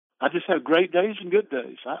I just have great days and good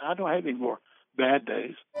days. I don't have any more bad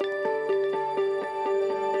days.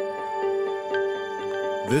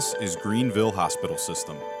 This is Greenville Hospital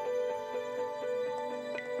System.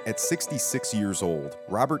 At 66 years old,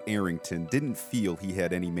 Robert Arrington didn't feel he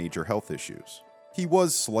had any major health issues. He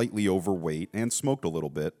was slightly overweight and smoked a little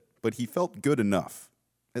bit, but he felt good enough.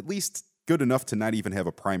 At least good enough to not even have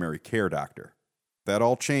a primary care doctor. That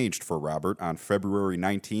all changed for Robert on February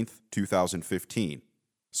 19th, 2015,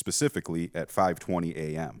 specifically at 5:20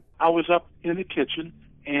 a.m. I was up in the kitchen,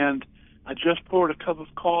 and I just poured a cup of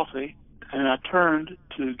coffee, and I turned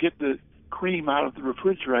to get the cream out of the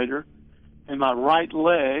refrigerator, and my right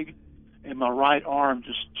leg and my right arm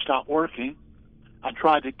just stopped working. I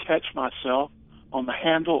tried to catch myself on the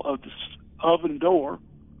handle of the oven door.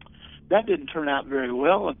 That didn't turn out very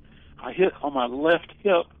well, and I hit on my left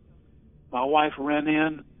hip. My wife ran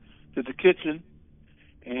in to the kitchen,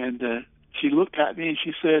 and she looked at me and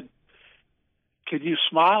she said, "Could you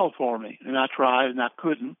smile for me?" And I tried, and I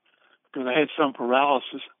couldn't because I had some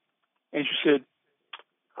paralysis. And she said,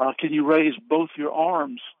 "Can you raise both your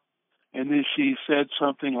arms?" And then she said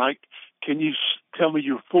something like, "Can you tell me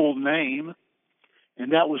your full name?"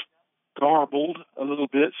 And that was garbled a little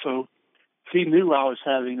bit, so she knew I was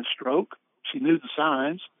having a stroke. She knew the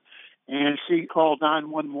signs, and she called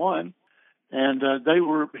 911, and they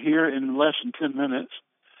were here in less than 10 minutes.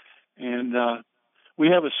 And we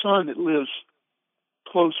have a son that lives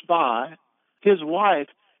close by. His wife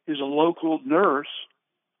is a local nurse,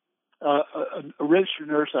 a registered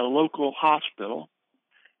nurse at a local hospital,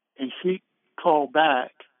 and she called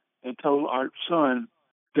back and told our son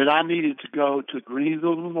that I needed to go to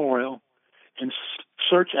Greenville Memorial and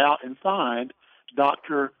search out and find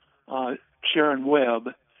Dr. Sharon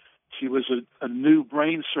Webb. She was a new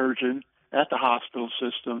brain surgeon at the hospital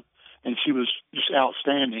system, and she was just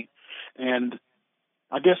outstanding. And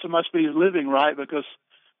I guess it must be living right, because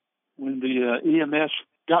when the EMS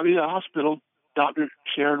got me to the hospital, Dr.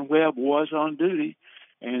 Sharon Webb was on duty,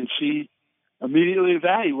 and she immediately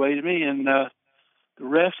evaluated me, and the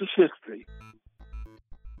rest is history.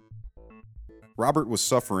 Robert was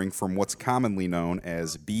suffering from what's commonly known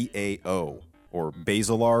as BAO, or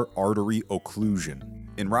basilar artery occlusion.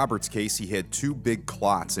 In Robert's case, he had 2 big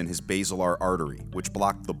clots in his basilar artery, which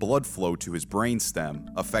blocked the blood flow to his brainstem,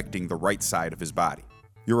 affecting the right side of his body.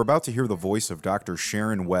 You're about to hear the voice of Dr.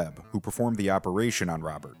 Sharon Webb, who performed the operation on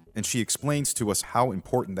Robert, and she explains to us how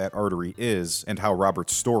important that artery is and how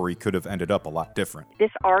Robert's story could have ended up a lot different.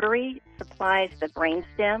 This artery supplies the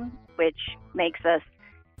brainstem, which makes us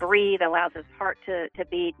breathe, allows his heart to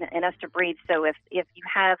beat and us to breathe. So if you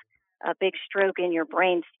have a big stroke in your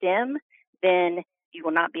brain stem, then you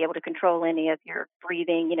will not be able to control any of your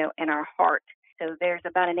breathing, and our heart. So there's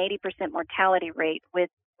about an 80% mortality rate with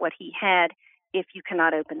what he had if you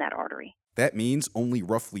cannot open that artery. That means only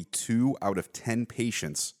roughly 2 out of 10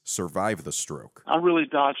 patients survive the stroke. I really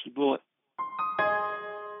dodged a bullet.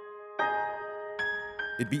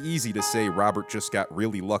 It'd be easy to say Robert just got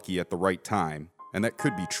really lucky at the right time, and that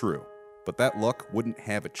could be true. But that luck wouldn't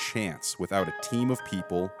have a chance without a team of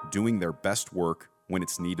people doing their best work when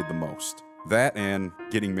it's needed the most. That and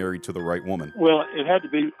getting married to the right woman. Well, it had to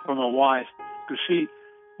be from my wife, because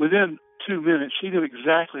within 2 minutes, she knew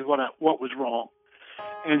exactly what was wrong.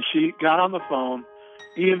 And she got on the phone.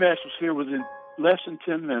 EMS was here within less than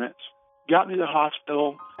 10 minutes, got me to the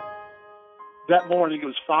hospital. That morning, it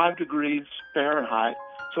was 5 degrees Fahrenheit,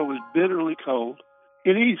 so it was bitterly cold.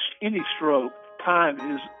 In any stroke, time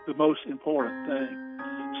is the most important thing.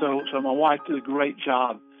 So my wife did a great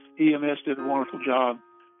job. EMS did a wonderful job.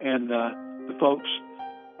 And the folks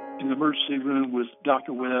in the emergency room with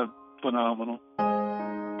Dr. Webb, phenomenal.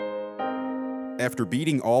 After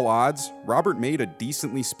beating all odds, Robert made a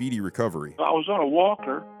decently speedy recovery. I was on a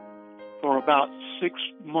walker for about 6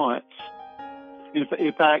 months. In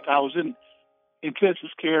fact, I was in intensive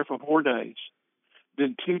care for 4 days,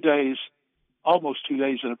 then 2 days, almost 2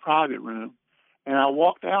 days in a private room. And I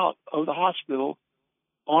walked out of the hospital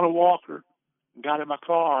on a walker, and got in my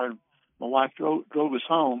car, and my wife drove us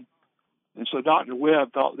home. And so Dr.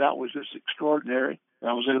 Webb thought that was just extraordinary, and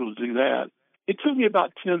I was able to do that. It took me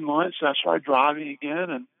about 10 months. I started driving again,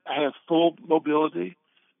 and I have full mobility.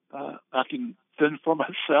 I can fend for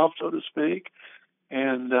myself, so to speak.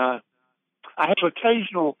 And I have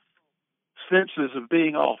occasional senses of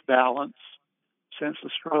being off balance since the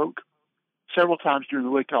stroke. Several times during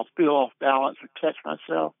the week, I'll feel off balance or catch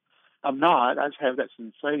myself. I'm not. I just have that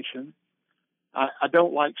sensation. I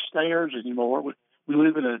don't like stairs anymore. We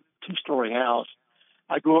live in a 2-story house.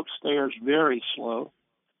 I go upstairs very slow.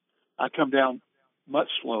 I come down much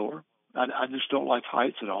slower. I just don't like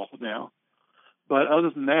heights at all now. But other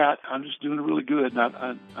than that, I'm just doing really good.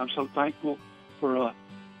 And I'm so thankful for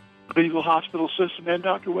Greenville Hospital System and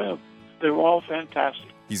Dr. Webb. They were all fantastic.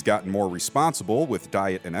 He's gotten more responsible with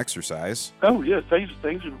diet and exercise. Oh, yeah,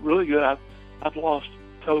 things are really good. I've lost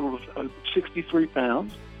a total of 63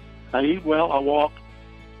 pounds. I eat well. I walk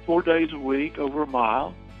 4 days a week, over a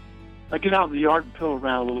mile. I get out in the yard and pill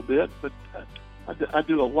around a little bit, but I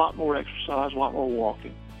do a lot more exercise, a lot more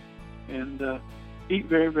walking, and eat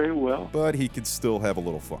very, very well. But he could still have a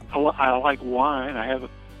little fun. I like wine. I have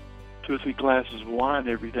 2 or 3 glasses of wine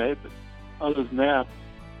every day, but other than that,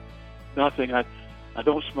 nothing. I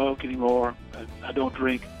don't smoke anymore. I don't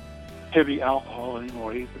drink heavy alcohol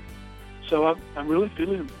anymore either. So I'm really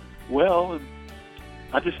feeling well, and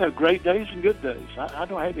I just have great days and good days. I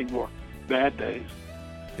don't have any more bad days.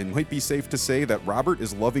 It might be safe to say that Robert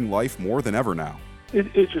is loving life more than ever now.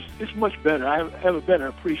 It's much better. I have a better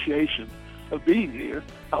appreciation of being here.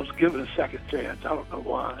 I was given a second chance. I don't know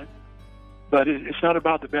why. But it's not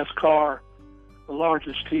about the best car, the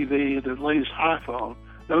largest TV, the latest iPhone.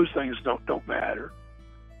 Those things don't matter.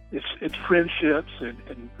 It's friendships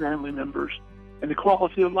and family members and the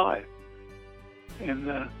quality of life.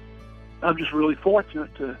 And I'm just really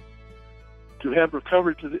fortunate to have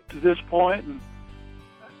recovered to this point. And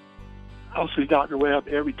I'll see Dr. Webb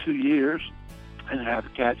every 2 years and have a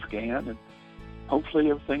CAT scan, and hopefully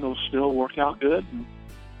everything will still work out good. And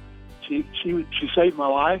she saved my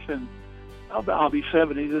life, and I'll be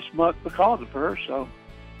 70 this month because of her. So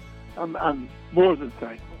I'm more than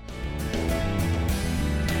thankful.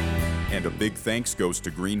 And a big thanks goes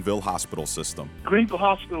to Greenville Hospital System. Greenville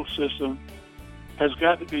Hospital System has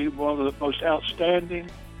got to be one of the most outstanding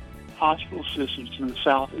hospital systems in the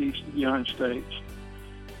southeast of the United States.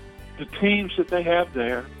 The teams that they have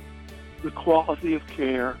there, the quality of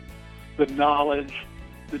care, the knowledge,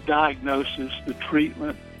 the diagnosis, the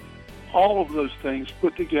treatment, all of those things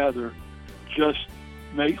put together just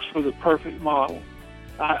makes for the perfect model.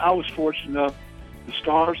 I was fortunate enough, the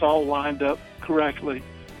stars all lined up correctly.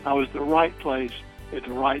 I was at the right place at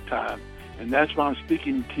the right time, and that's why I'm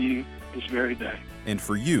speaking to you this very day. And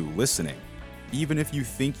for you listening, even if you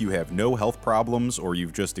think you have no health problems or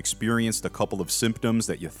you've just experienced a couple of symptoms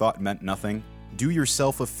that you thought meant nothing, do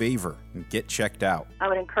yourself a favor and get checked out. I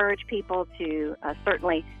would encourage people to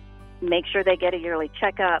certainly make sure they get a yearly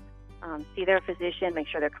checkup, see their physician, make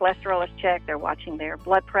sure their cholesterol is checked, they're watching their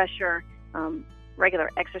blood pressure. Regular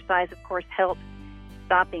exercise, of course, helps.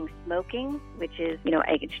 Stopping smoking, which is, an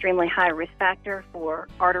extremely high risk factor for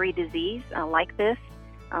artery disease like this,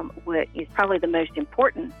 is probably the most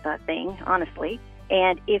important thing, honestly.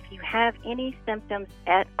 And if you have any symptoms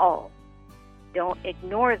at all, don't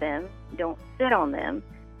ignore them, don't sit on them.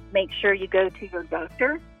 Make sure you go to your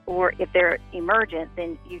doctor, or if they're emergent,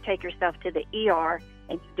 then you take yourself to the ER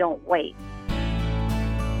and you don't wait.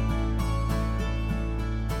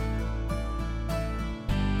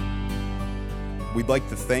 We'd like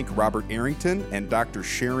to thank Robert Arrington and Dr.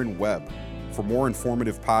 Sharon Webb. For more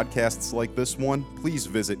informative podcasts like this one, please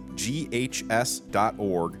visit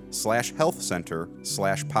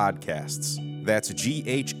ghs.org/healthcenter/podcasts. That's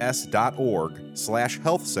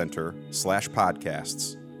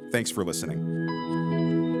ghs.org/healthcenter/podcasts. Thanks for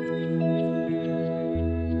listening.